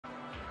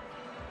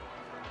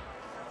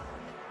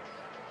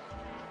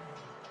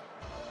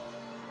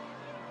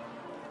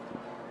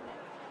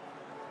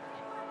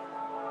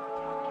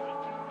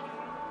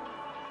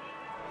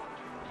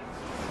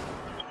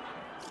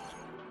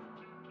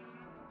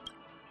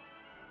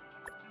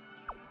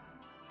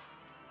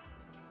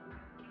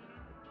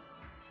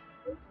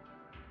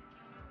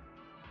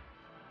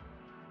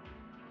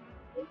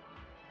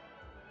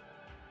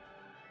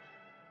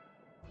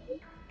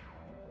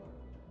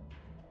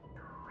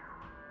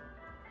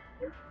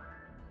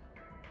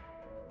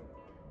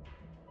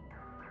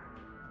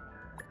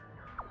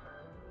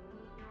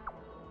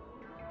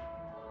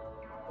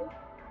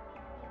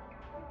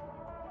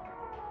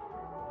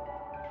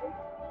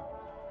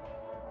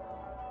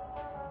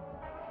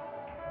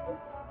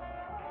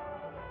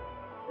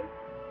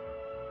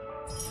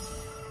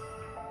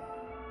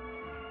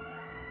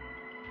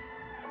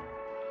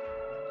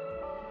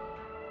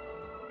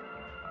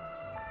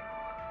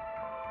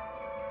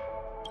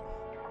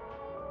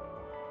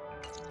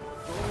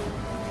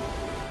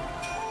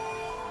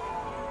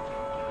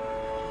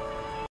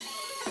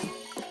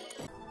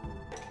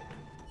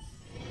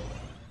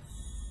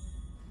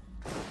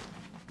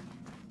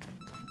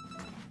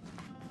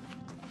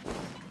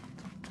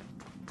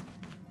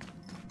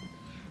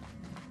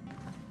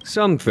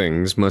Some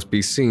things must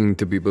be seen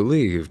to be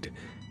believed.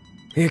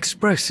 The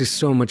Express is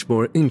so much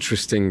more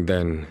interesting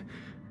than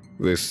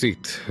the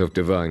seat of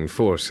divine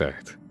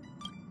foresight.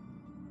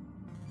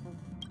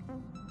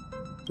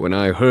 When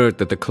I heard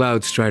that the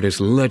Cloud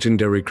Strider's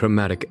legendary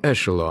chromatic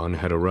echelon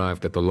had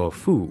arrived at the Lo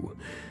Fu,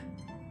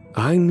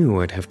 I knew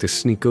I'd have to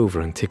sneak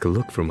over and take a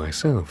look for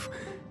myself.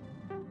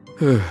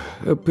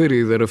 A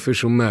pity that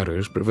official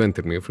matters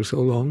prevented me for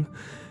so long.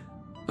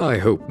 I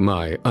hope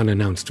my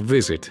unannounced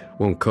visit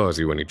won't cause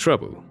you any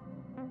trouble.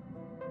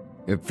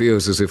 It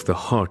feels as if the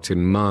heart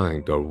and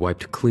mind are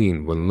wiped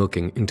clean when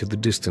looking into the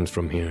distance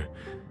from here.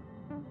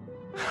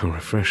 How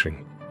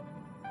refreshing.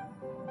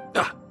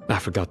 I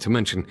forgot to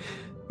mention,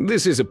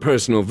 this is a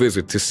personal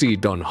visit to see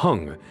Don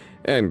Hung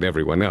and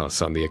everyone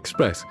else on the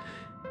Express.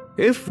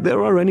 If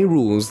there are any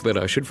rules that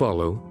I should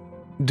follow,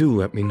 do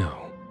let me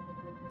know.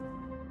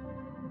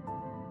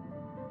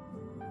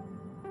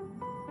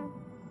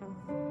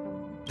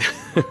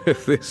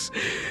 This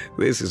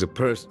is a